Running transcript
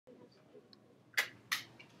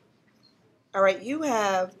All right, you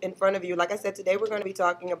have in front of you, like I said, today we're going to be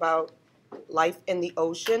talking about life in the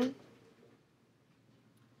ocean,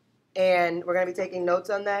 and we're going to be taking notes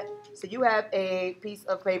on that. So you have a piece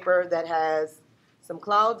of paper that has some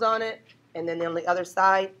clouds on it, and then on the other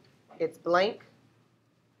side, it's blank.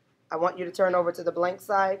 I want you to turn over to the blank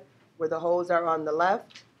side where the holes are on the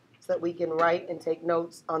left so that we can write and take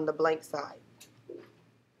notes on the blank side.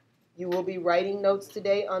 You will be writing notes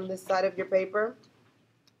today on this side of your paper.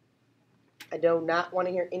 I do not want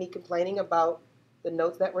to hear any complaining about the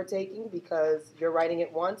notes that we're taking because you're writing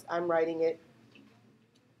it once, I'm writing it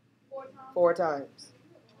four times.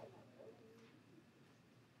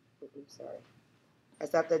 Sorry. I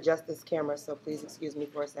just have to adjust this camera, so please excuse me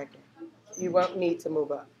for a second. You won't need to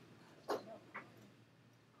move up.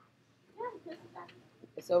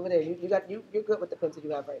 It's over there. You're good with the pencil you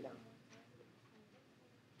have right now.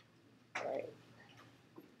 All right.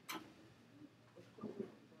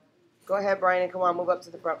 Go ahead, Brian, and come on, move up to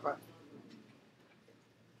the front.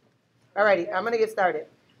 Alrighty, I'm gonna get started.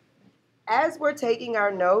 As we're taking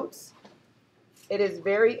our notes, it is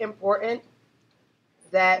very important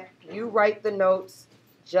that you write the notes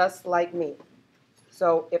just like me.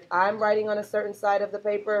 So if I'm writing on a certain side of the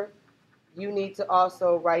paper, you need to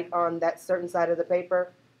also write on that certain side of the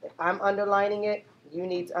paper. If I'm underlining it, you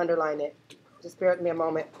need to underline it. Just bear with me a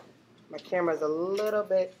moment. My camera's a little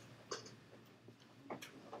bit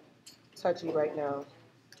touchy right now.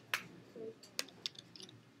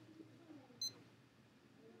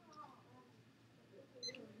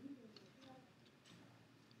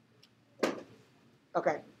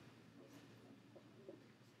 Okay.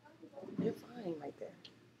 You're fine right there.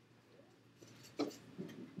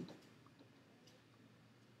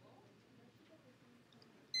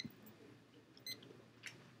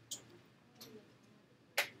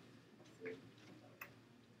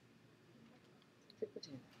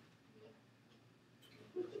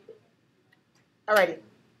 Alrighty.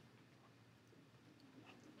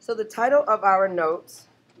 So the title of our notes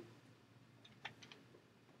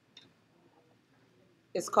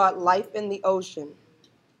is called Life in the Ocean.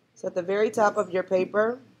 So at the very top of your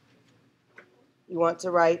paper, you want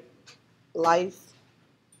to write Life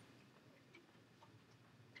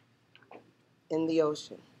in the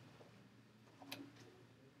Ocean.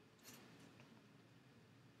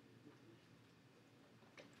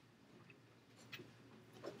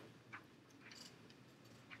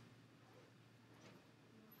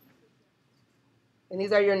 And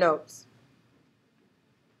these are your notes.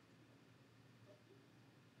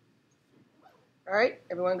 All right,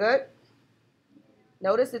 everyone good?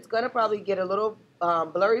 Notice it's going to probably get a little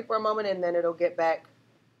blurry for a moment and then it'll get back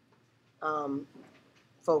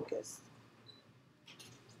focused.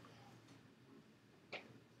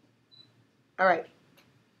 All right.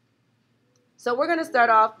 So we're going to start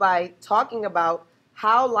off by talking about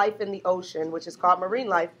how life in the ocean, which is called marine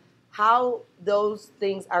life, how those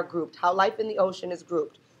things are grouped, how life in the ocean is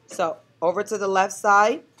grouped. So over to the left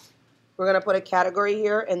side, we're going to put a category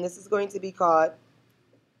here, and this is going to be called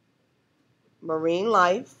marine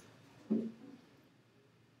life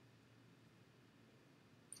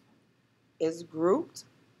is grouped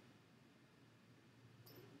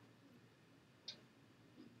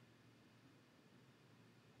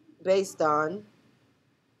based on,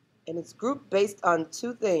 and it's grouped based on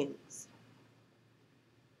two things.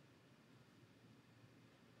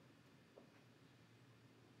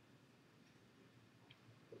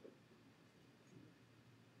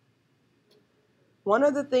 One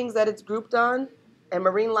of the things that it's grouped on, and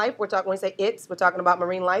marine life, when we say it's, we're talking about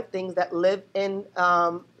marine life, things that live in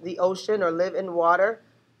the ocean or live in water.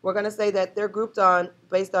 We're going to say that they're grouped on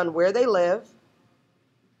based on where they live,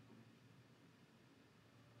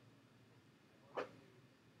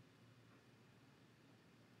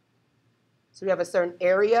 so we have a certain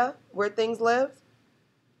area where things live,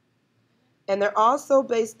 and they're also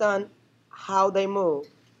based on how they move.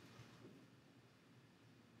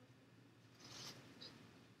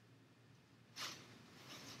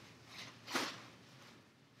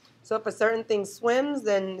 So if a certain thing swims,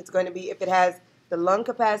 then it's going to be, if it has the lung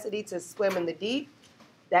capacity to swim in the deep,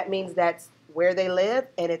 that means that's where they live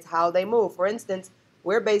and it's how they move. For instance,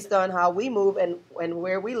 we're based on how we move and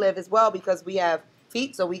where we live as well because we have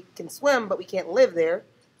feet so we can swim, but we can't live there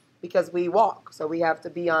because we walk. So we have to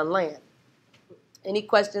be on land. Any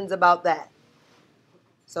questions about that?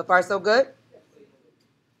 So far, so good?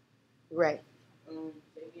 Ray.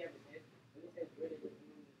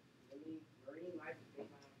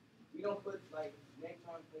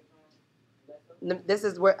 This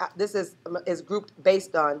is where this is grouped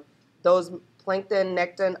based on those plankton,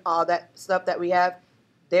 nekton, all that stuff that we have.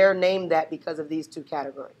 They're named that because of these two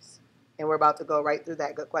categories. And we're about to go right through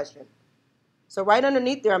that. Good question. So right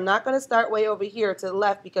underneath there, I'm not going to start way over here to the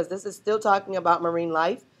left because this is still talking about marine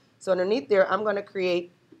life. So underneath there, I'm going to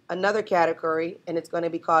create another category, and it's going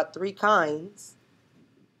to be called 3 kinds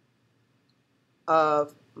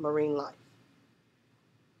of marine life.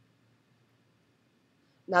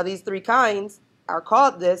 Now these 3 kinds are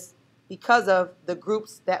called this because of the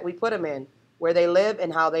groups that we put them in, where they live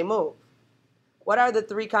and how they move. What are the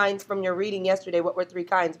 3 kinds from your reading yesterday? What were 3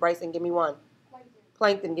 kinds? Bryson, give me one.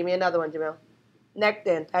 Plankton. Give me another one, Jamil.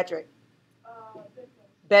 Nectin. Patrick.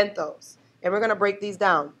 Benthos. And we're going to break these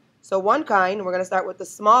down. So one kind, we're going to start with the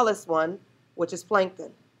smallest one, which is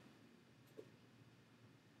plankton.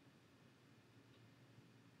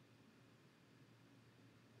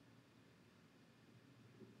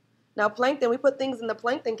 Now plankton, we put things in the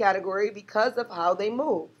plankton category because of how they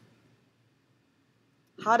move.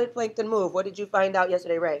 How did plankton move? What did you find out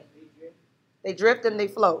yesterday, Ray? They drift and they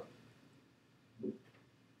float.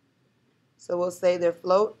 So we'll say they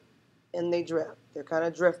float and they drift. They're kind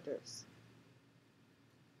of drifters.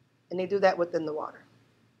 And they do that within the water.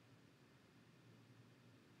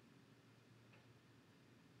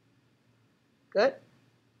 Good?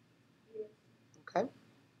 Okay.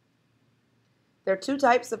 There are 2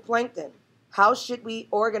 types of plankton. How should we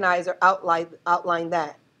organize or outline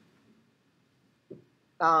that?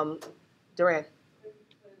 Duran.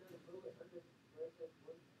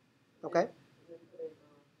 Okay.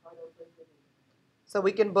 So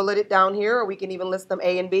we can bullet it down here, or we can even list them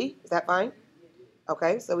A and B. Is that fine?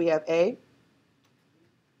 Okay, so we have A,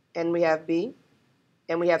 and we have B,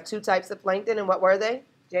 and we have 2 types of plankton, and what were they,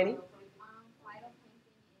 Janie?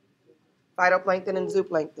 Phytoplankton and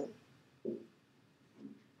zooplankton.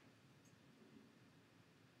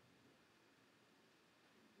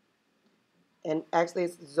 And actually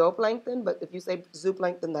it's zooplankton, but if you say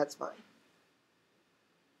zooplankton, that's fine.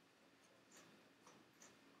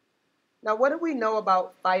 Now, what do we know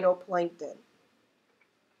about phytoplankton?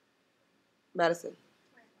 Madison?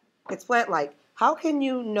 It's plant-like. How can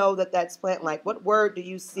you know that that's plant-like? What word do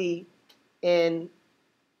you see in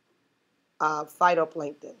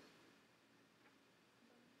phytoplankton?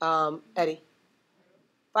 Eddie?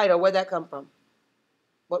 Phyto, where'd that come from?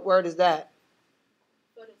 What word is that?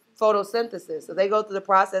 Photosynthesis. So they go through the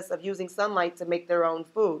process of using sunlight to make their own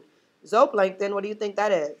food. Zooplankton, what do you think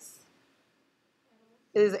that is?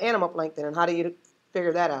 It is animal plankton. And how do you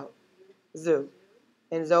figure that out? Zoo.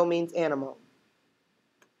 And zoo means animal.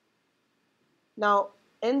 Now,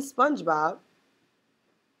 in SpongeBob,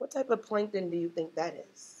 what type of plankton do you think that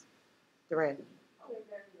is? Duran.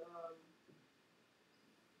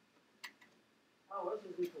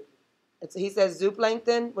 He says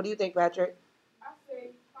zooplankton. What do you think, Patrick? I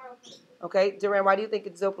say phytoplankton. Okay, Duran, why do you think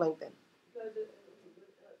it's zooplankton? Because it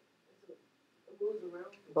moves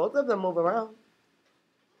around. Both of them move around.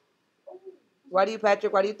 Why do you,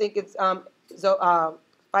 Patrick? Why do you think it's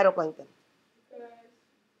phytoplankton?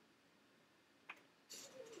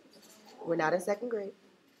 We're not in 2nd grade.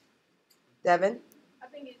 Devin? I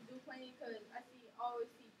think it's zooplankton because I always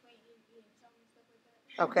see plankton eating chum and stuff like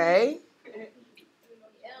that. Okay.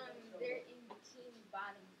 They're in bikini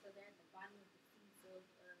bottom, so they're at the bottom of the sea. So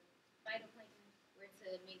phytoplankton were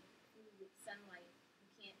to make food with sunlight.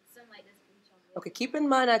 Sunlight doesn't reach over there. Okay, keep in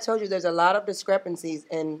mind I told you there's a lot of discrepancies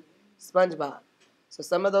in SpongeBob. So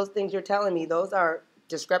some of those things you're telling me, those are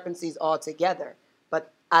discrepancies altogether.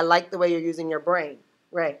 But I like the way you're using your brain.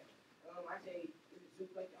 Ray? I say it's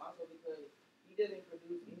zooplankton also because he doesn't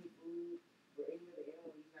produce any food for any of the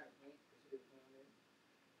animals. He's not a plant.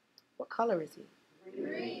 What color is he?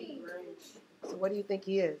 Green. So what do you think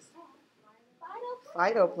he is?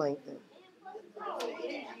 Phytoplankton.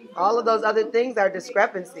 All of those other things are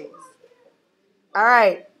discrepancies. All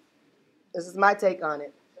right. This is my take on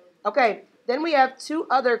it. Okay. Then we have 2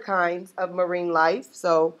 other kinds of marine life.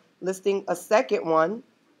 So listing a second one.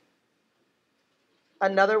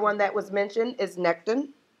 Another one that was mentioned is nectin.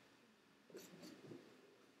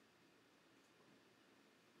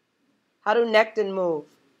 How do nectin move?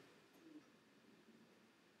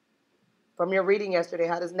 From your reading yesterday,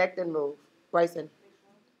 how does nectin move? Bryson?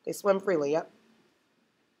 They swim freely, yep.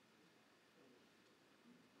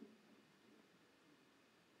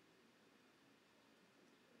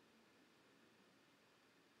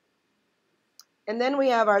 And then we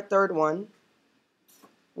have our third one,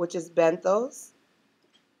 which is benthos.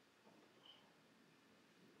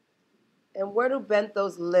 And where do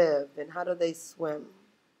benthos live and how do they swim?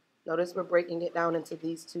 Notice we're breaking it down into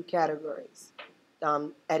these 2 categories.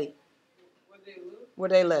 Eddie. Where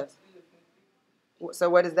they live? So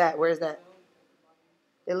what is that? Where is that?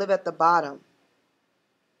 They live at the bottom.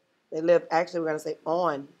 They live, actually we're going to say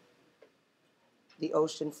on the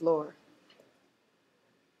ocean floor.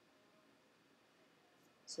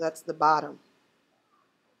 So that's the bottom.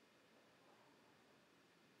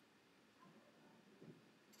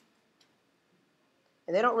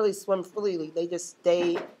 And they don't really swim freely, they just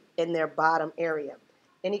stay in their bottom area.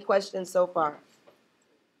 Any questions so far?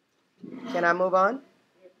 Can I move on?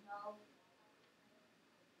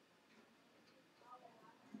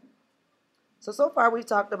 So far we've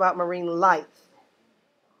talked about marine life.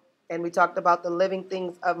 And we talked about the living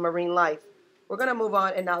things of marine life. We're going to move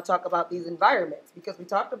on and now talk about these environments, because we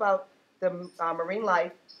talked about the marine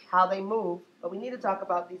life, how they move, but we need to talk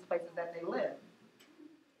about these places that they live.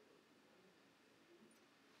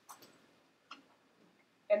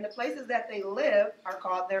 And the places that they live are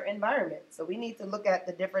called their environment. So we need to look at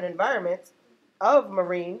the different environments of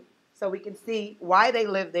marine so we can see why they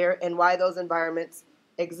live there and why those environments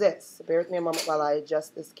exist. So bear with me a moment while I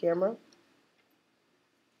adjust this camera.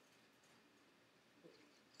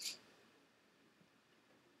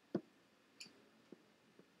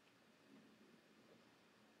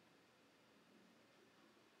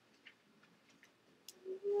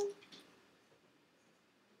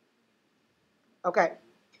 Okay,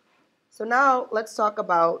 so now let's talk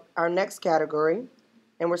about our next category.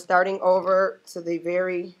 And we're starting over to the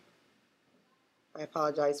very, I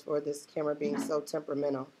apologize for this camera being so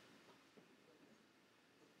temperamental.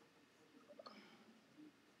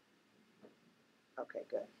 Okay,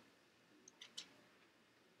 good.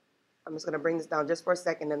 I'm just going to bring this down just for a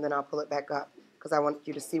second and then I'll pull it back up because I want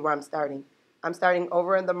you to see where I'm starting. I'm starting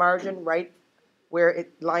over in the margin, right where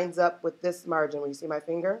it lines up with this margin, where you see my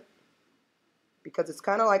finger. Because it's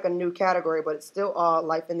kind of like a new category, but it's still all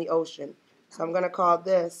life in the ocean. So I'm going to call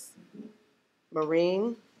this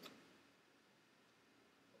marine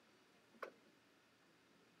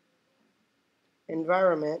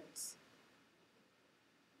environments,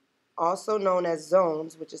 also known as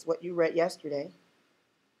zones, which is what you read yesterday,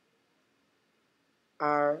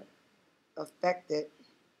 are affected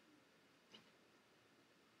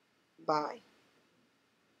by.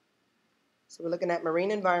 So we're looking at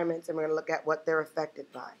marine environments and we're going to look at what they're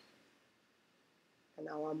affected by. And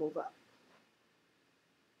now I'll move up.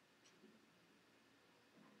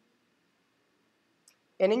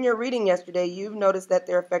 And in your reading yesterday, you've noticed that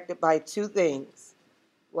they're affected by two things.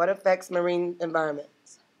 What affects marine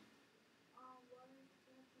environments?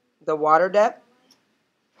 The water depth.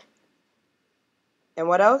 And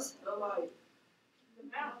what else?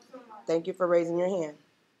 Thank you for raising your hand.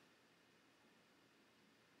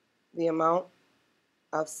 The amount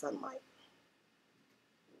of sunlight.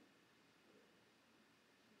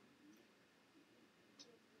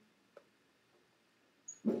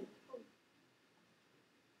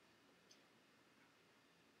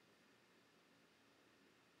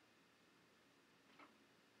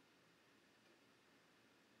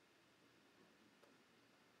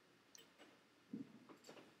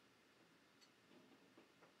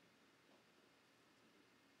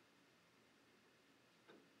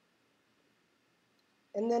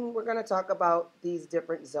 And then we're going to talk about these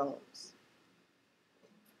different zones.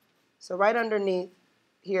 So right underneath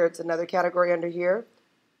here, it's another category under here.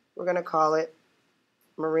 We're going to call it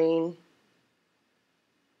marine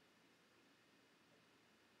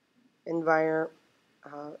environment.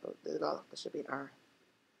 This should be an R.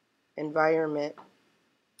 Environment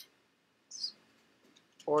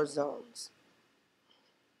or zones.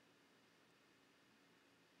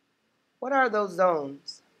 What are those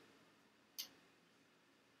zones?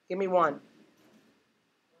 Give me one.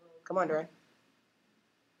 Come on, Dre.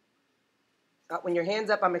 When your hand's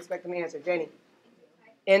up, I'm expecting the answer. Janie.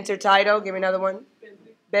 Intertidal. Give me another one.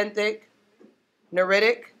 Benthic.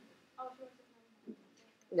 Neritic.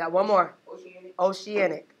 Yeah, one more.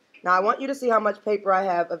 Oceanic. Now, I want you to see how much paper I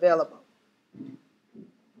have available.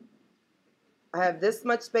 I have this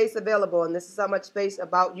much space available, and this is how much space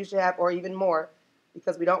about you should have, or even more,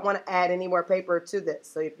 because we don't want to add any more paper to this.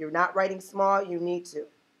 So if you're not writing small, you need to,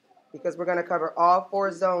 because we're going to cover all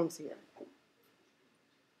 4 zones here.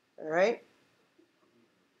 All right?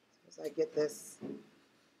 As I get this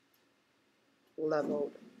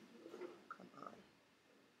leveled. Come on.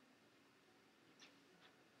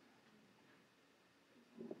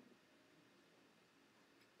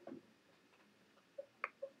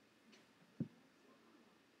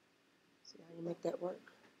 See how you make that work?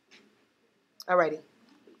 All righty.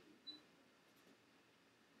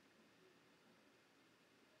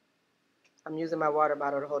 I'm using my water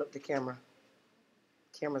bottle to hold up the camera.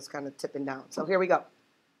 Camera's kind of tipping down. So here we go.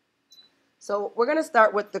 So we're going to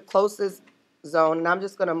start with the closest zone, and I'm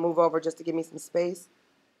just going to move over just to give me some space.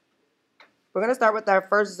 We're going to start with our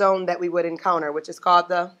first zone that we would encounter, which is called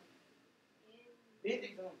the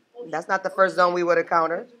Basic zone. That's not the first zone we would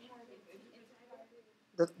encounter.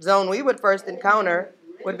 The zone we would first encounter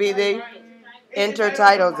would be the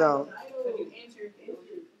intertidal zone.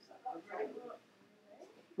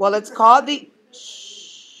 Well, it's called the...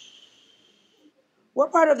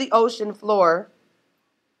 What part of the ocean floor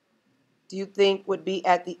do you think would be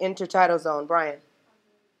at the intertidal zone, Brian?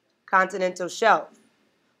 Continental shelf.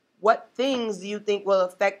 What things do you think will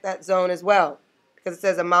affect that zone as well? Because it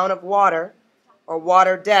says amount of water or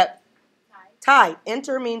water depth. Tide.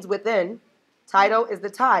 Inter means within. Tidal is the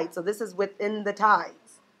tide. So this is within the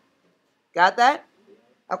tides. Got that?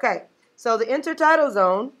 Okay. So the intertidal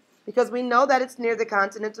zone, because we know that it's near the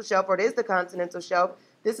continental shelf, or it is the continental shelf,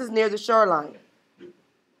 this is near the shoreline.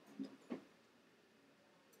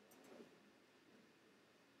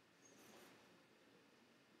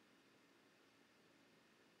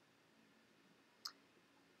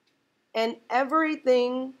 And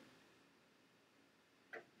everything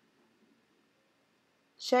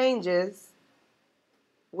changes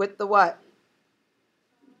with the what?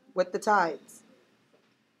 With the tides.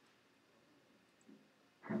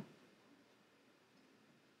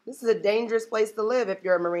 This is a dangerous place to live if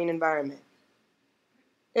you're a marine environment,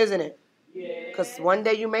 isn't it? Yeah. Because one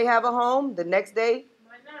day you may have a home, the next day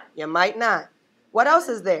you might not. What else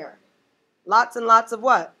is there? Lots and lots of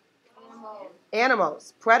what?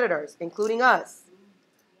 Animals, predators, including us.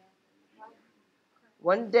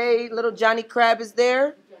 One day little Johnny Crab is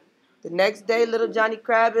there. The next day little Johnny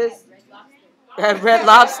Crab is Red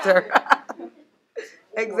Lobster.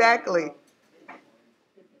 Exactly.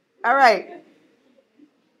 All right.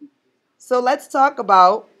 So let's talk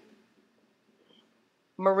about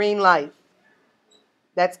marine life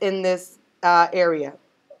that's in this area.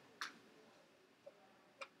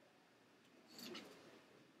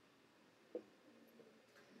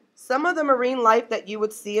 Some of the marine life that you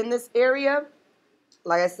would see in this area,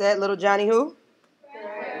 like I said, little Johnny who?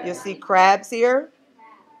 You'll see crabs here.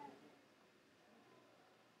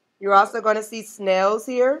 You're also going to see snails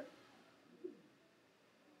here.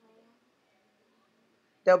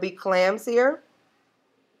 There'll be clams here.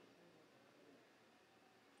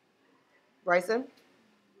 Bryson?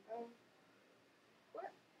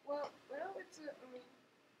 Well, when I went to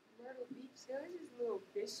Myrtle Beach, there was these little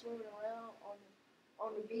fish swimming around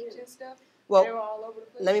on the beach and stuff. They were Well, all over the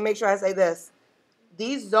place. let me make sure I say this.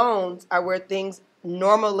 These zones are where things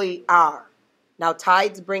normally are. Now,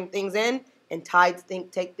 tides bring things in, and tides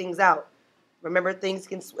take things out. Remember,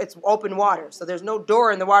 it's open water, so there's no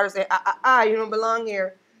door in the water saying, you don't belong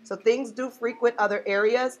here. So things do frequent other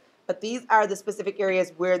areas, but these are the specific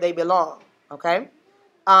areas where they belong, okay?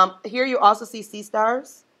 Here you also see sea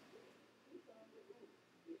stars.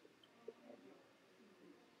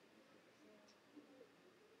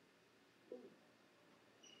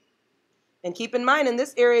 And keep in mind, in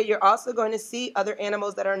this area, you're also going to see other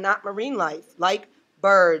animals that are not marine life, like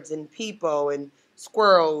birds and people and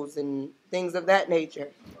squirrels and things of that nature.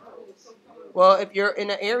 Well, if you're in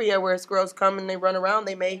an area where squirrels come and they run around,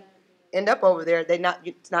 they may end up over there.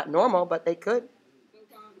 It's not normal, but they could.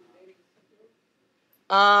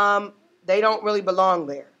 They don't really belong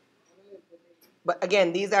there. But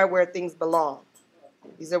again, these are where things belong.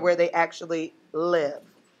 These are where they actually live.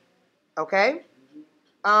 Okay?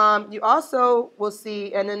 You also will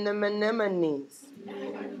see anemones.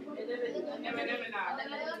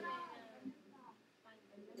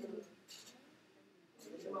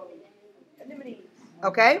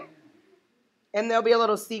 Okay? And there'll be a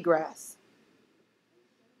little seagrass.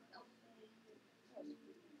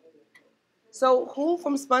 So who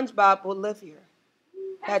from SpongeBob will live here?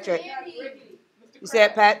 Patrick. You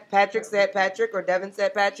said Patrick said Patrick, or Devin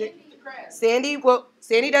said Patrick? Sandy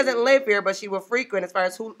doesn't live here, but she will frequent as far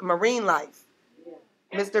as marine life.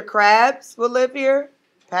 Mr. Krabs will live here.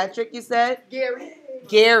 Patrick, you said?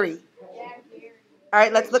 Gary. All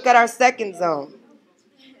right, let's look at our second zone.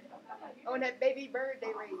 On that baby bird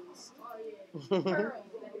they raised.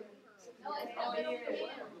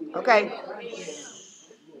 Okay.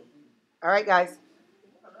 All right, guys.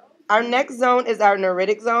 Our next zone is our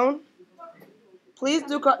neritic zone. Please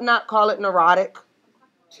do not call it neurotic.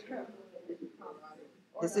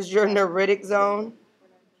 This is your neritic zone.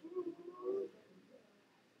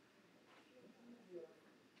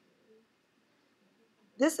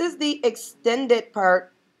 This is the extended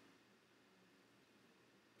part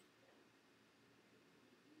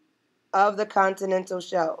of the continental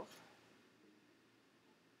shelf.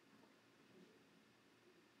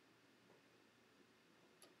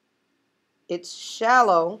 It's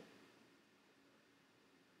shallow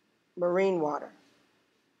marine water.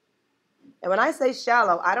 And when I say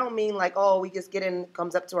shallow, I don't mean like, oh, we just get in,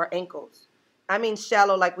 comes up to our ankles. I mean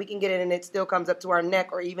shallow, like we can get it and it still comes up to our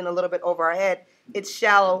neck or even a little bit over our head. It's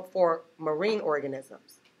shallow for marine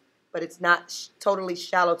organisms, but it's not totally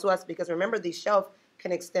shallow to us because remember, these shelves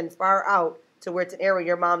can extend far out to where it's an area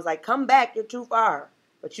your mom's like, come back, you're too far,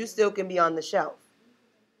 but you still can be on the shelf.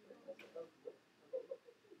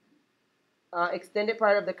 Extended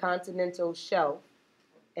part of the continental shelf,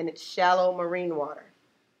 and it's shallow marine water.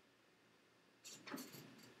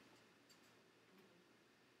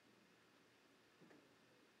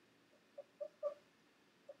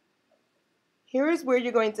 Here is where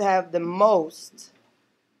you're going to have the most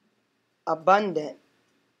abundant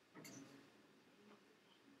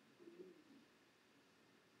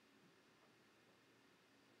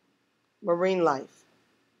marine life.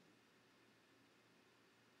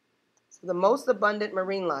 So the most abundant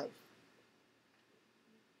marine life.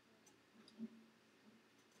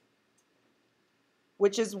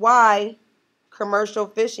 Which is why commercial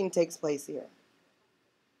fishing takes place here.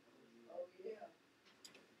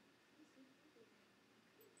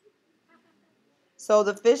 So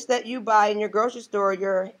the fish that you buy in your grocery store,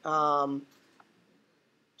 your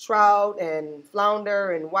trout and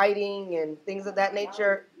flounder and whiting and things of that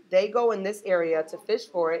nature, they go in this area to fish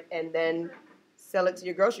for it and then sell it to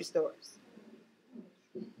your grocery stores.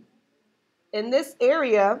 In this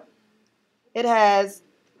area, it has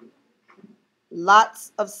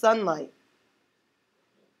lots of sunlight.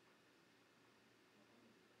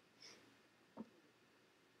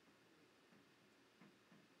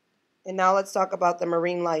 And now let's talk about the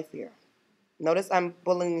marine life here. Notice I'm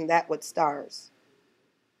bulleting that with stars.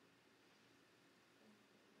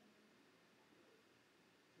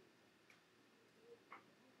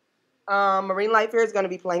 Marine life here is going to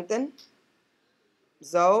be plankton,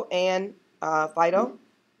 zoo, and phyto.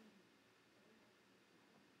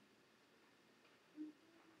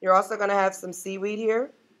 You're also going to have some seaweed here.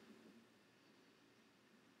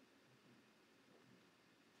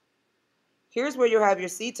 Here's where you'll have your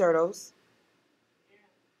sea turtles.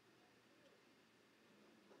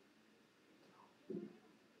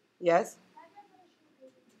 Yes?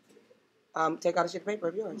 Take out a sheet of paper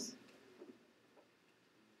of yours.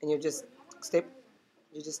 And you just staple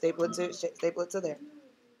it to there.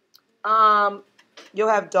 You'll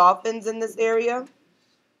have dolphins in this area.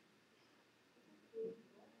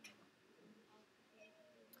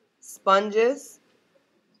 Sponges.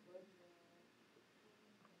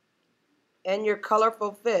 And your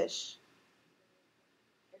colorful fish.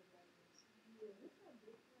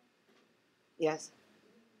 Yes.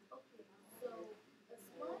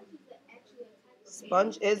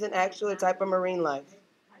 Sponge isn't actually a type of marine life.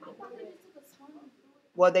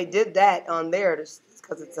 Well, they did that on there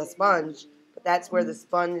because it's a sponge, but that's where the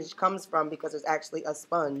sponge comes from because it's actually a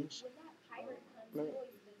sponge.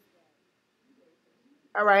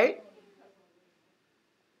 All right.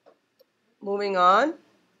 Moving on.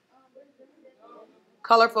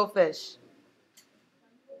 Colorful fish.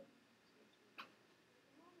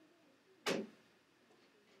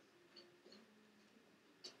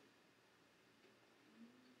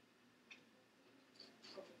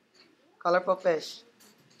 Colorful fish.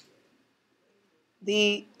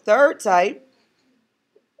 The third type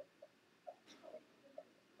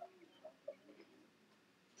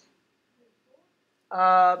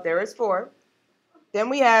there is 4. Then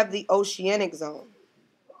we have the oceanic zone.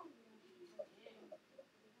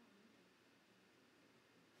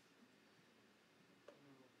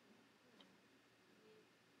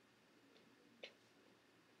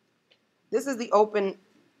 This is the open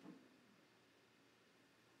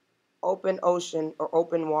ocean or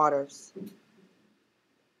open waters.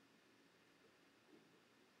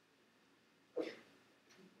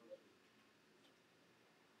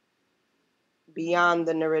 Beyond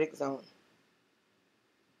the neritic zone.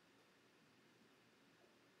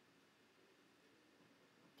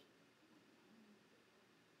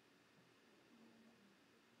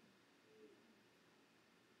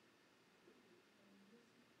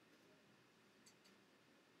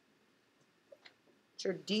 It's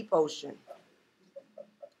your deep ocean.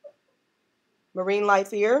 Marine life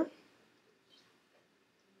here.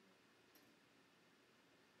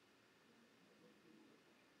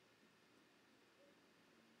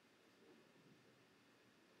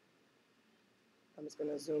 I'm just going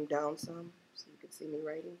to zoom down some so you can see me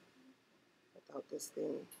writing without this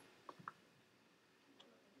thing.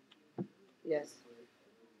 Yes.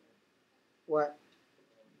 What?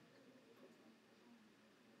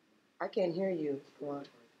 I can't hear you. Juan.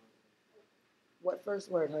 What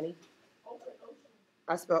first word, honey?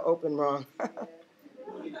 I spelled open wrong.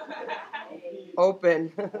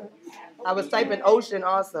 Open. I was typing ocean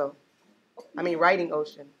also. I mean writing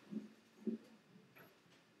ocean.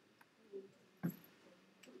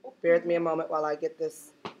 Bear with me a moment while I get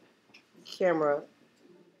this camera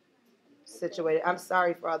situated. I'm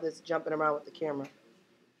sorry for all this jumping around with the camera.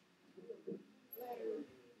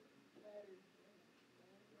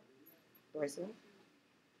 Bryson,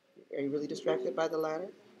 are you really distracted by the ladder?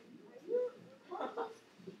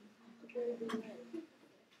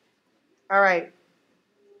 All right.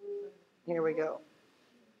 Here we go.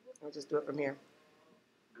 I'll just do it from here.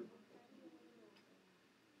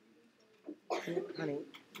 Honey,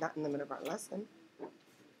 not in the middle of our lesson.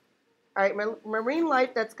 All right, marine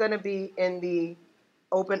life that's going to be in the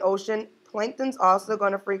open ocean. Plankton's also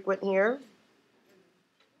going to frequent here.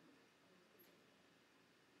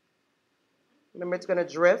 Remember, it's going to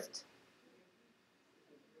drift.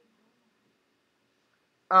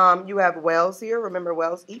 You have whales here. Remember,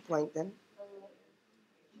 whales eat plankton.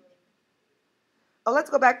 Oh, let's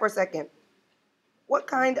go back for a second. What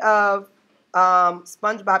kind of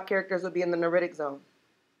SpongeBob characters would be in the neritic zone?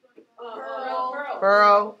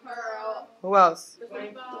 Pearl. Who else?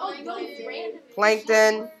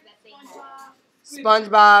 Plankton.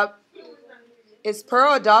 SpongeBob. Is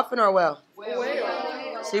Pearl a dolphin or a whale?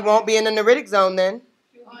 She won't be in the neritic zone then.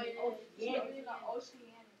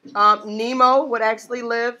 Nemo would actually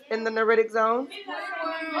live in the neritic zone.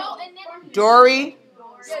 Dory.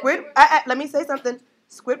 Squid. Let me say something.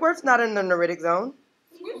 Squidward's not in the neritic zone.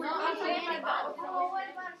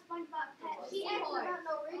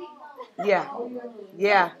 Yeah.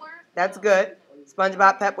 Yeah. That's good.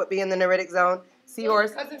 SpongeBob Pep would be in the neritic zone.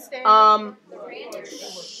 Seahorse. I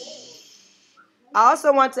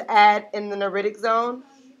also want to add in the neritic zone.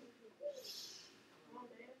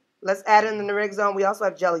 Let's add in the neritic zone. We also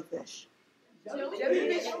have jellyfish.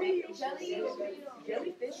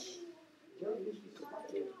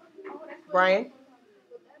 Brian?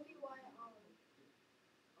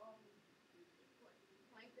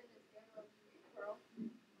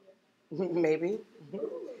 Maybe.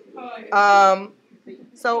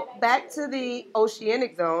 So back to the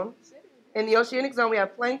oceanic zone. In the oceanic zone, we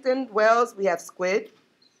have plankton, whales, we have squid.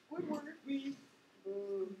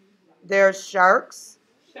 There's sharks.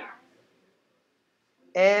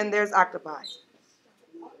 And there's octopi.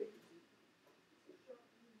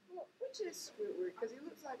 Which is Squidward? Because he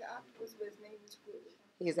looks like an octopus, but his name is Squidward.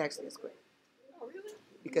 He is actually a squid. Oh, really?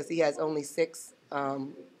 Because he has only 6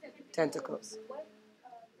 tentacles.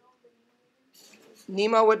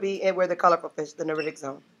 Nemo would be where the colorful fish, the neritic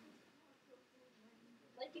zone.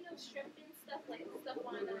 Like, shrimp and stuff, like stuff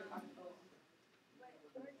on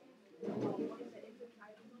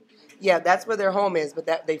Yeah, that's where their home is, but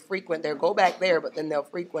that they frequent. They'll go back there, but then they'll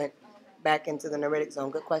frequent back into the neritic zone.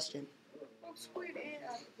 Good question. Oh, squid and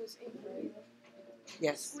octopus ink, right?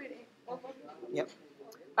 Yes. Squid ink. Oh, Yep.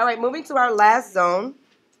 All right, moving to our last zone.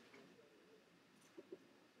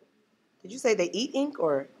 Did you say they eat ink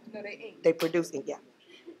or no, they ink. they produce ink? Yeah.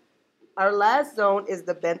 Our last zone is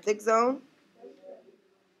the benthic zone.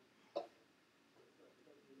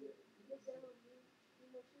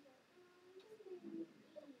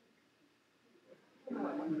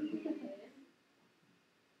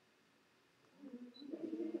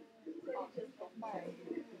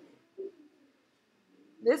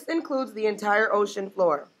 This includes the entire ocean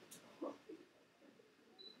floor.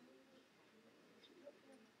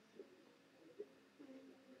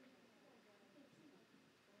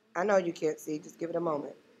 I know you can't see, just give it a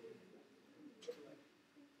moment.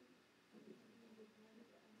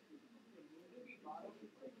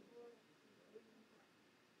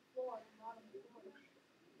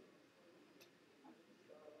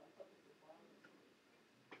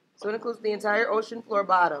 So it includes the entire ocean floor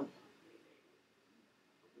bottom.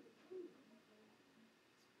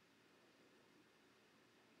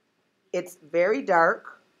 It's very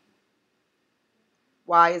dark.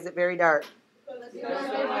 Why is it very dark?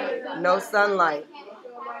 No sunlight.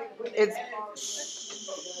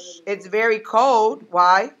 It's very cold.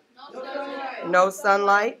 Why? No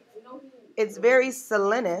sunlight. It's very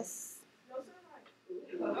salinous.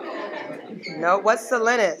 No, what's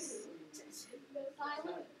salinous?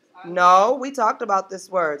 No, we talked about this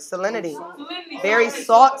word, salinity. Very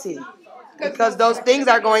salty. Because those things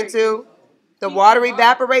are going to, the water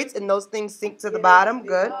evaporates and those things sink to the bottom.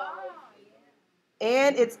 Good.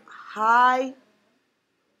 And it's high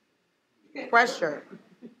pressure.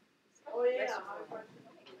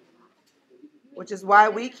 Which is why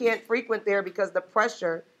we can't frequent there because the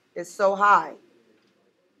pressure is so high.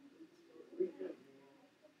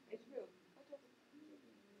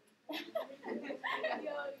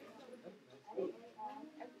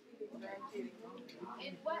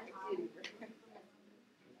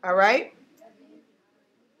 All right?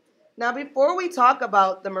 Now, before we talk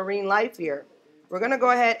about the marine life here, We're going to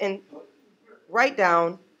go ahead and write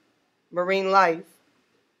down marine life.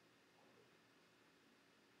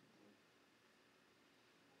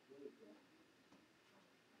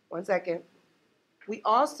 One second. We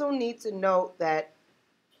also need to note that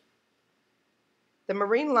the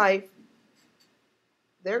marine life,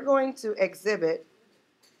 they're going to exhibit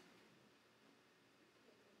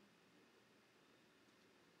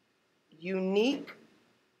unique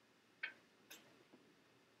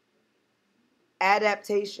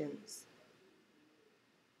adaptations.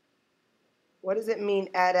 What does it mean,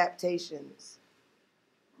 adaptations?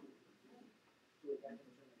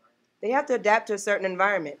 They have to adapt to a certain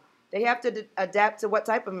environment. They have to adapt to what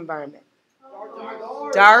type of environment?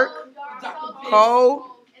 Dark, cold,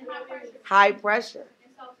 high pressure,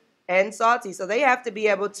 and salty. So they have to be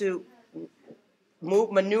able to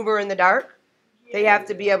maneuver in the dark. They have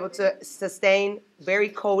to be able to sustain very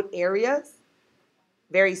cold areas,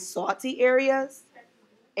 very salty areas,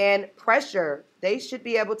 and pressure. They should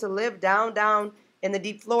be able to live down in the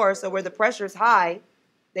deep floor, so where the pressure is high,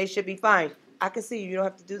 they should be fine. I can see you. You don't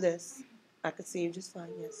have to do this. I can see you just fine,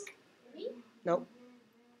 yes. Me? Nope.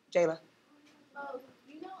 Jayla.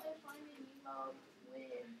 You know in Finding Nemo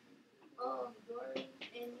when Dory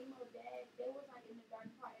and Nemo's dad, they was like in the dark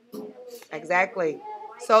part and they had a little Exactly.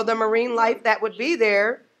 So the marine life that would be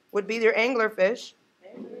there would be their anglerfish.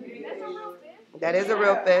 That is a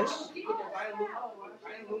real fish.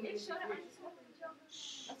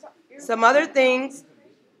 Some other things,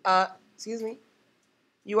 excuse me.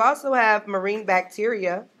 You also have marine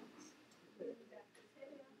bacteria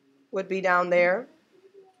would be down there.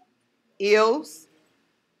 Eels.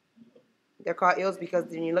 They're called eels because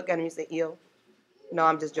when you look at them, you say eel. No,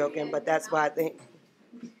 I'm just joking, but that's why I think.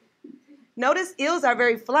 Notice eels are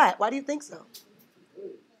very flat. Why do you think so?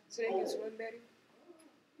 So they can swim better?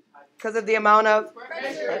 Because of the amount of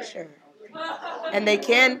pressure. And they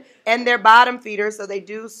can, and they're bottom feeders, so they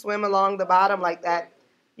do swim along the bottom like that.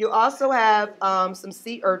 You also have some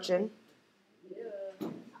sea urchin.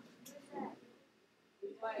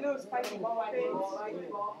 Little spiky ball things.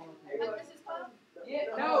 What this is called?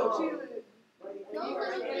 No, she Those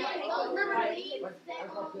river leaves that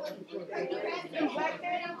was in the creek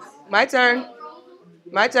grass. My turn.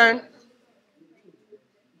 My turn.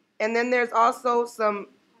 And then there's also some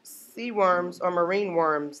sea worms or marine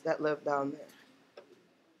worms that live down there.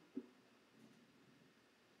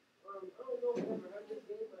 I don't know if you ever heard this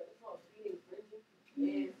game, but it's called Feeding Frenzy. And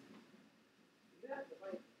you have to,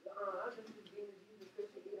 like, I just this game is using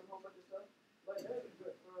fish and eat a whole bunch of stuff. But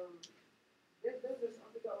there's this, I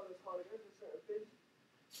forgot what it's called. There's a certain fish.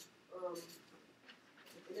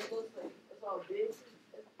 And it looks like it's all big.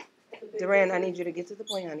 It's a big Duran, fish. I need you to get to the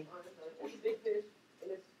point, honey. It's a big fish,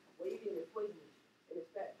 and it's wavy and it's poisonous, and it's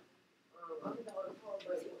fat. I forgot what it's called,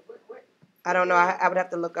 but what? I don't know. I would have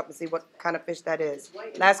to look up and see what kind of fish that is.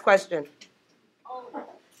 Last question. Or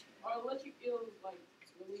let you feel like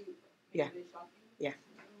really Yeah. they shock you.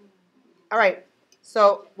 All right.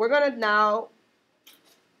 So we're going to now.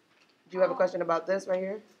 Do you have a question about this right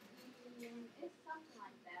here? It's something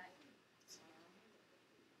like that.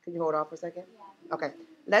 Can you hold off for a second? Yeah. Okay.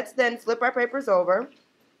 Let's then flip our papers over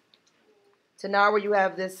to now where you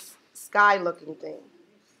have this sky looking thing.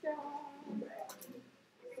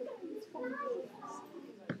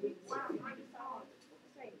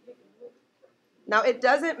 Now, it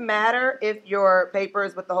doesn't matter if your paper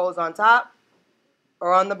is with the holes on top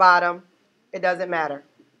or on the bottom. It doesn't matter.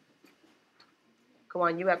 Come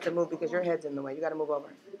on, you have to move because your head's in the way. You got to move over.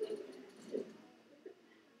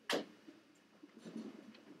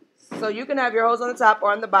 So you can have your holes on the top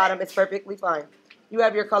or on the bottom. It's perfectly fine. You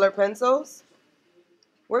have your colored pencils.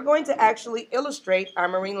 We're going to actually illustrate our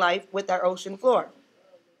marine life with our ocean floor.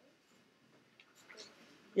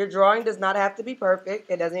 Your drawing does not have to be perfect.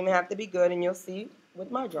 It doesn't even have to be good, and you'll see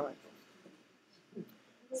with my drawing.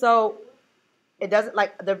 So it doesn't,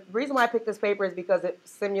 like, the reason why I picked this paper is because it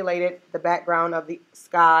simulated the background of the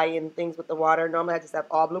sky and things with the water. Normally I just have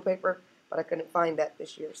all blue paper, but I couldn't find that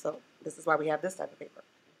this year, so this is why we have this type of paper.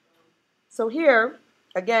 So here,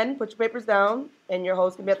 again, put your papers down, and your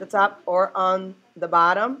holes can be at the top or on the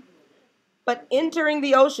bottom. But entering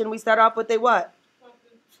the ocean, we start off with a what?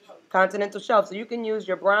 Continental shelf. So you can use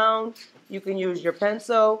your brown, you can use your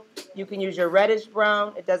pencil, you can use your reddish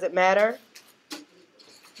brown, it doesn't matter.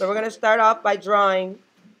 So we're going to start off by drawing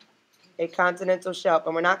a continental shelf.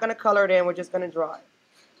 And we're not going to color it in, we're just going to draw it.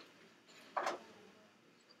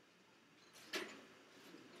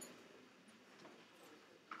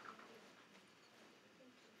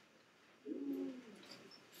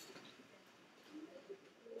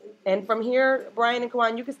 And from here, Brian and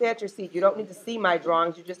Kawan, you can stay at your seat. You don't need to see my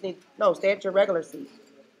drawings. You just need, no, stay at your regular seat.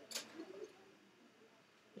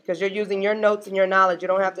 Because you're using your notes and your knowledge. You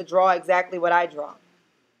don't have to draw exactly what I draw.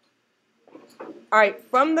 All right,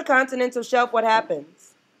 from the continental shelf, what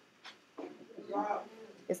happens?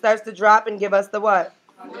 It starts to drop and give us the what?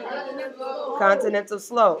 Continental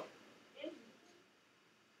slope.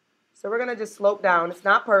 So we're going to just slope down. It's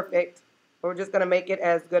not perfect, but we're just going to make it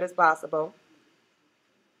as good as possible.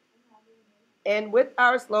 And with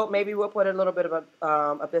our slope, maybe we'll put a little bit of a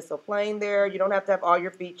abyssal plain there. You don't have to have all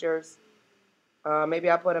your features. Maybe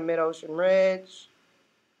I'll put a mid-ocean ridge,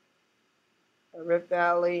 a rift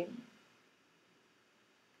valley.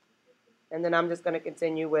 And then I'm just going to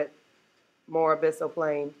continue with more abyssal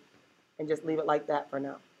plain and just leave it like that for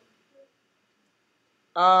now.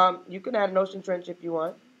 You can add an ocean trench if you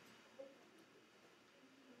want.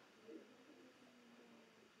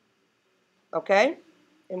 Okay?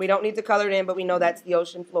 And we don't need to color it in, but we know that's the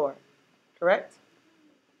ocean floor. Correct?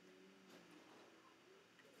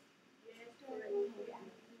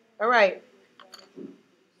 All right.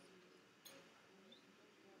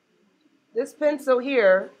 This pencil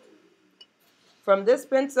here, from this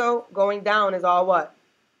pencil going down is all what?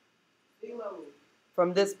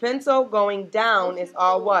 From this pencil going down is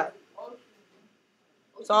all what?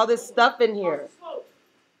 It's all this stuff in here.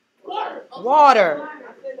 Water.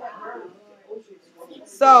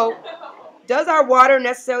 So, does our water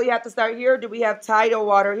necessarily have to start here, or do we have tidal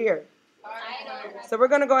water here? So we're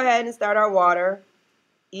going to go ahead and start our water,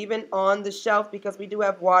 even on the shelf, because we do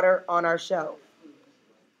have water on our shelf.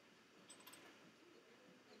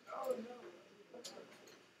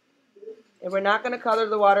 And we're not going to color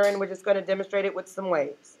the water in, we're just going to demonstrate it with some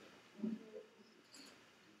waves.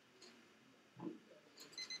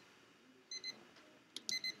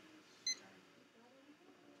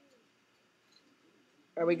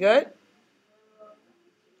 Are we good?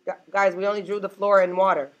 Guys, we only drew the floor in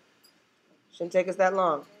water. Shouldn't take us that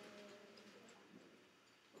long.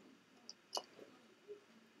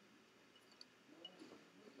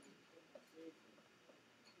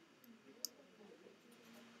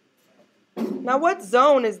 Now, what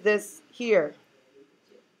zone is this here?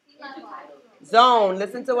 Zone.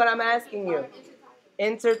 Listen to what I'm asking you.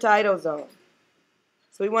 Intertidal zone.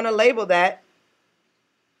 So we want to label that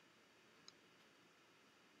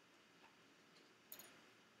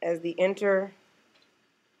as the intertidal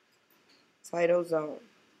zone.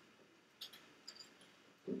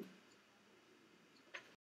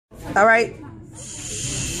 All right.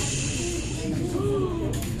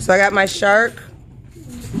 So I got my shark.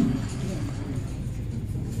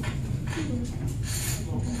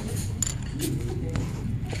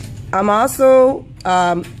 I'm also,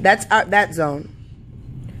 that's that zone.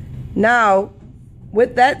 Now,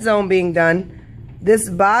 with that zone being done, this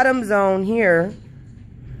bottom zone here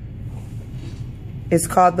is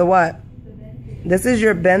called the what? This is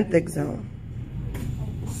your benthic zone.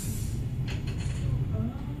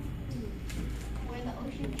 Where the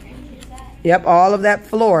ocean trench is at? Yep, all of that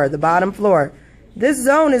floor, the bottom floor. This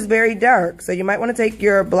zone is very dark, so you might want to take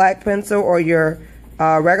your black pencil or your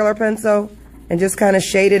regular pencil and just kind of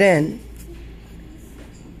shade it in,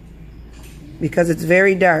 because it's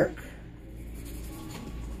very dark.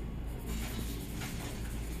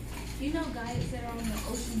 You know, guys that are on the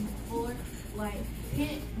ocean floor,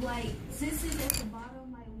 since it's at the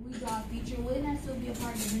bottom, like we draw a feature, wouldn't that still be a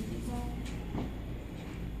part of the benthic zone?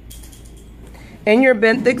 In your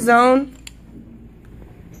benthic zone,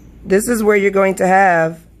 this is where you're going to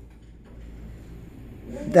have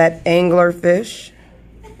that angler fish.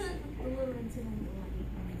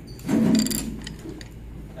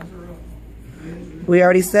 We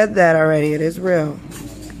already said that already. It is real.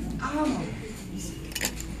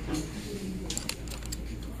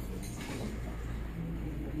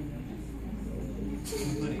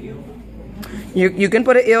 You can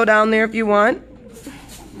put an eel down there if you want.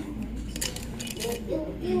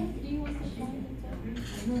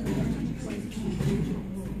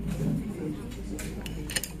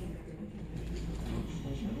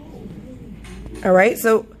 All right,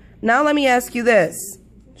 so now let me ask you this.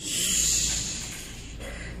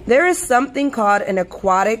 There is something called an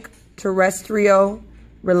aquatic terrestrial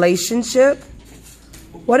relationship.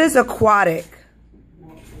 What is aquatic?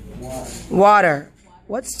 Water.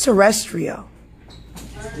 What's terrestrial?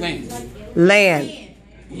 Land.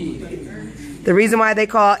 The reason why they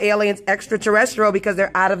call aliens extraterrestrial, because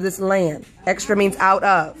they're out of this land. Extra means out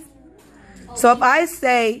of. So if I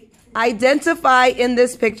say, identify in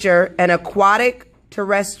this picture an aquatic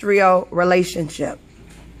terrestrial relationship.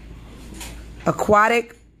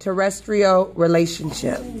 Aquatic terrestrial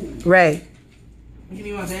relationship. Ray. What you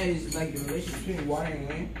mean by that is like the relationship between water and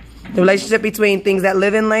land? The relationship between things that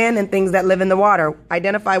live in land and things that live in the water.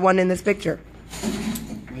 Identify one in this picture.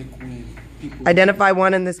 Like when people Identify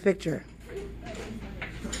one in this picture.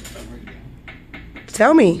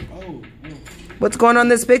 Tell me. What's going on in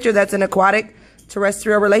this picture that's an aquatic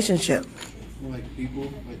terrestrial relationship? like people,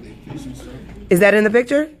 like they fish and stuff. Is that in the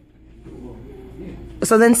picture?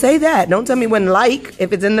 So then say that. Don't tell me when like.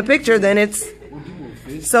 If it's in the picture, then it's... When people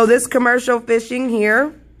fish, So this commercial fishing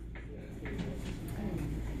here,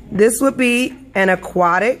 this would be an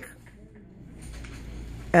aquatic,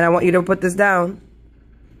 and I want you to put this down,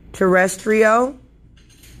 terrestrial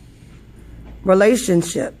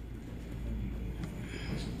relationship.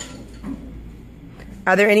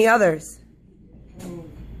 Are there any others?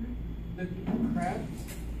 The crab?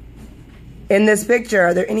 In this picture,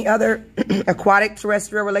 are there any other aquatic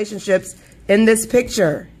terrestrial relationships in this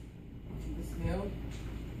picture? The snail?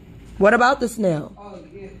 What about the snail? Oh,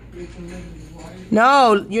 yeah. They can live in the water.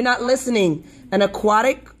 No, you're not listening. An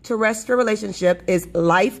aquatic terrestrial relationship is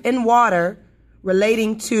life in water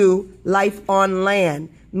relating to life on land,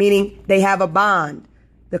 meaning they have a bond.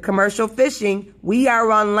 The commercial fishing, we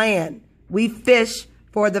are on land. We fish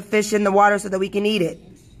for the fish in the water so that we can eat it.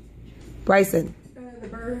 Bryson. The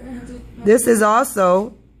bird has a This is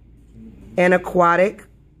also an aquatic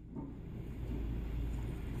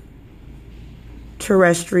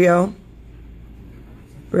terrestrial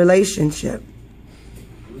relationship.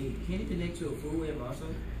 Wait, can it connect to a food web also?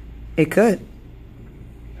 It could.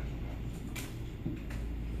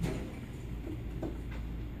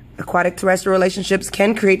 Aquatic terrestrial relationships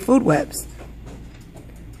can create food webs.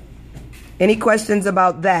 Any questions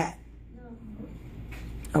about that?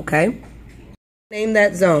 Okay. Name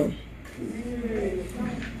that zone.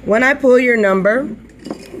 When I pull your number,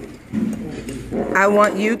 I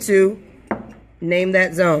want you to name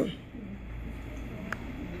that zone.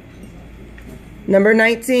 Number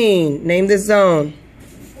 19, name this zone.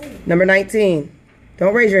 Number 19.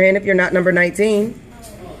 Don't raise your hand if you're not number 19.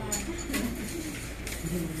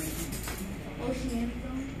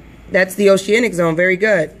 That's the oceanic zone. Very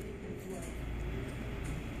good.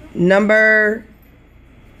 Number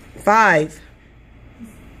 5.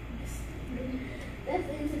 That's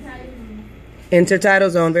the intertidal. Intertidal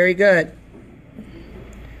zone. Very good.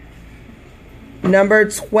 Number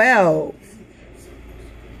 12.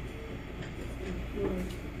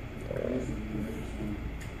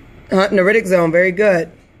 Neritic zone. Very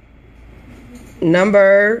good.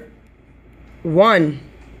 Number 1.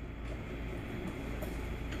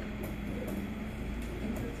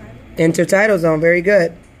 Intertidal zone. Very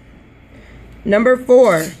good. Number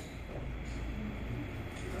 4. that's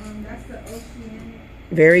the oceanic.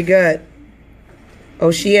 Very good.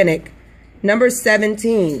 Oceanic. Number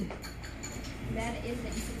 17. That is the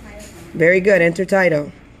intertidal. Very good.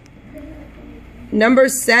 Intertidal. Number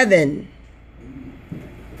 7.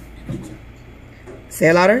 Say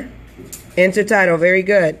it louder. Intertidal. Very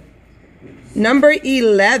good. Number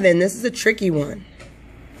 11. This is a tricky one.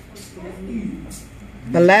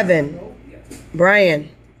 11.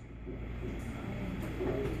 Brian.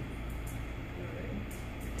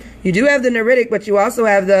 You do have the neritic, but you also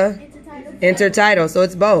have the intertidal, so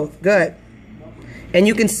it's both. Good. And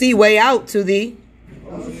you can see way out to the...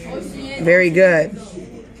 Very good.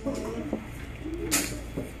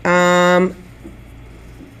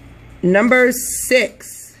 Number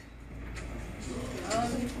 6.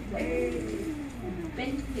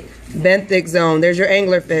 Benthic zone. There's your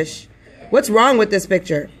anglerfish. What's wrong with this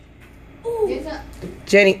picture?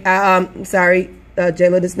 Jenny, sorry,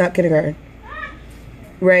 Jayla, this is not kindergarten.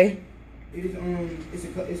 Ray? It is,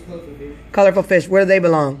 it's close to fish. Colorful fish. Where do they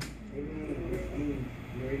belong?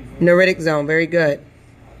 Neritic zone. Very good.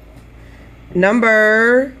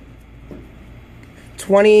 Number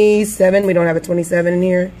 27. We don't have a 27 in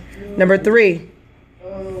here. Number 3. It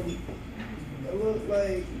looks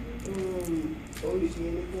like,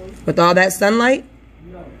 oceanic one. With all that sunlight?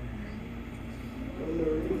 No.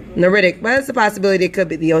 Neritic. But it's a possibility it could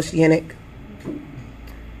be the oceanic.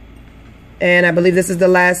 And I believe this is the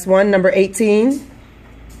last one. Number 18. I think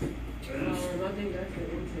that's the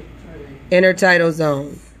intertidal. Intertidal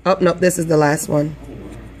zone. Oh, no, this is the last one.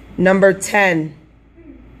 Number 10.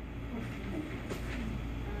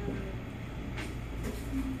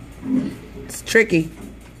 It's tricky.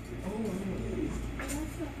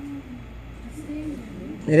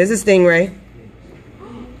 It is a stingray.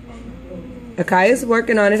 Akai is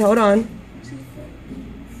working on it. Hold on.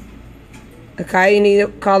 Akai, you need to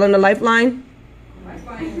call on the lifeline?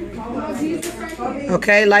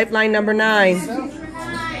 Okay, lifeline number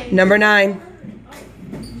 9. Number 9.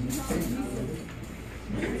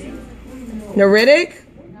 Neritic?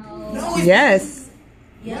 No. Yes.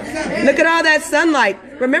 Yep. Look at all that sunlight.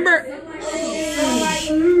 Remember,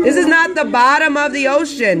 this is not the bottom of the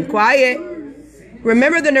ocean. Quiet.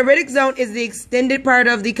 Remember, the neritic zone is the extended part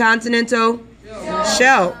of the continental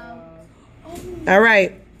shelf. All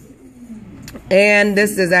right. And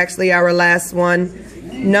this is actually our last one.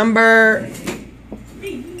 Number,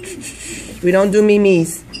 we don't do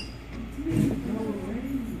mimes.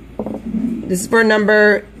 This is for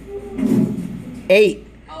number 8.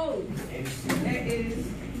 Oh, that is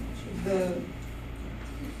the.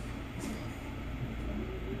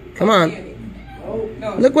 Come on.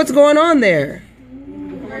 No. Look what's going on there.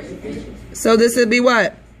 So this would be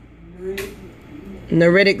what?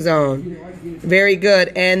 Neritic zone. Very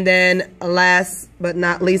good. And then last but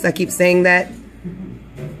not least, I keep saying that,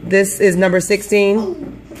 this is number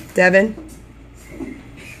 16. Devin?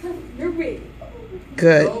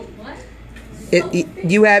 Good.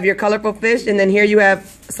 You have your colorful fish, and then here you have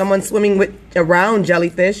someone swimming with around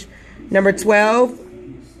jellyfish. Number 12,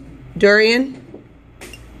 Durian.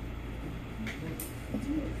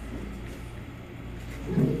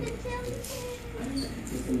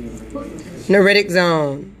 Neritic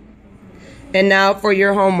zone. And now for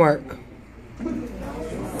your homework.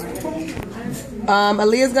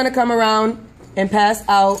 Aaliyah's going to come around and pass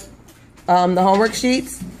out the homework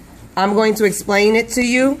sheets. I'm going to explain it to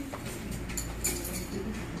you.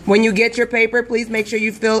 When you get your paper, please make sure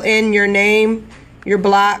you fill in your name, your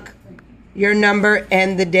block, your number,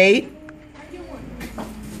 and the date.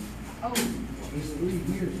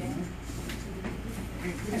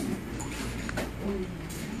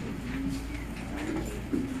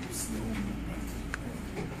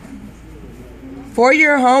 For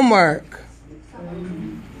your homework,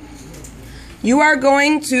 you are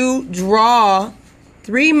going to draw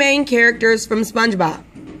 3 main characters from SpongeBob.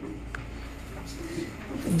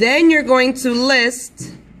 Then you're going to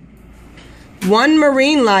list 1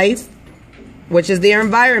 marine life, which is their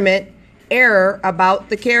environment, error about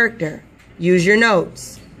the character. Use your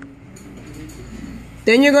notes.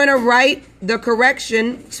 Then you're going to write the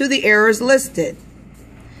correction to the errors listed.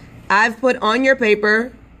 I've put on your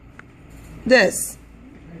paper this.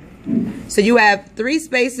 So you have 3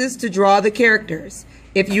 spaces to draw the characters.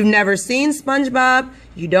 If you've never seen SpongeBob,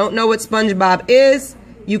 you don't know what SpongeBob is,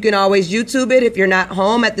 you can always YouTube it if you're not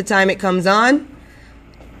home at the time it comes on.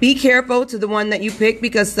 Be careful to the one that you pick,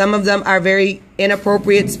 because some of them are very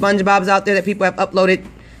inappropriate SpongeBobs out there that people have uploaded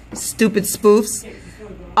stupid spoofs.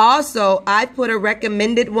 Also, I put a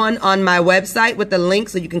recommended one on my website with the link,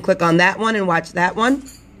 so you can click on that one and watch that one.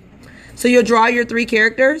 So you'll draw your 3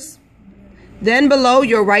 characters. Then below,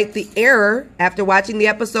 you'll write the error after watching the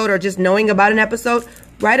episode or just knowing about an episode.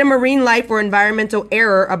 Write a marine life or environmental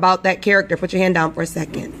error about that character. Put your hand down for a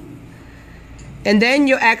second. And then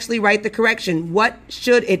you'll actually write the correction. What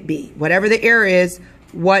should it be? Whatever the error is,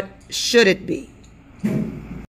 what should it be?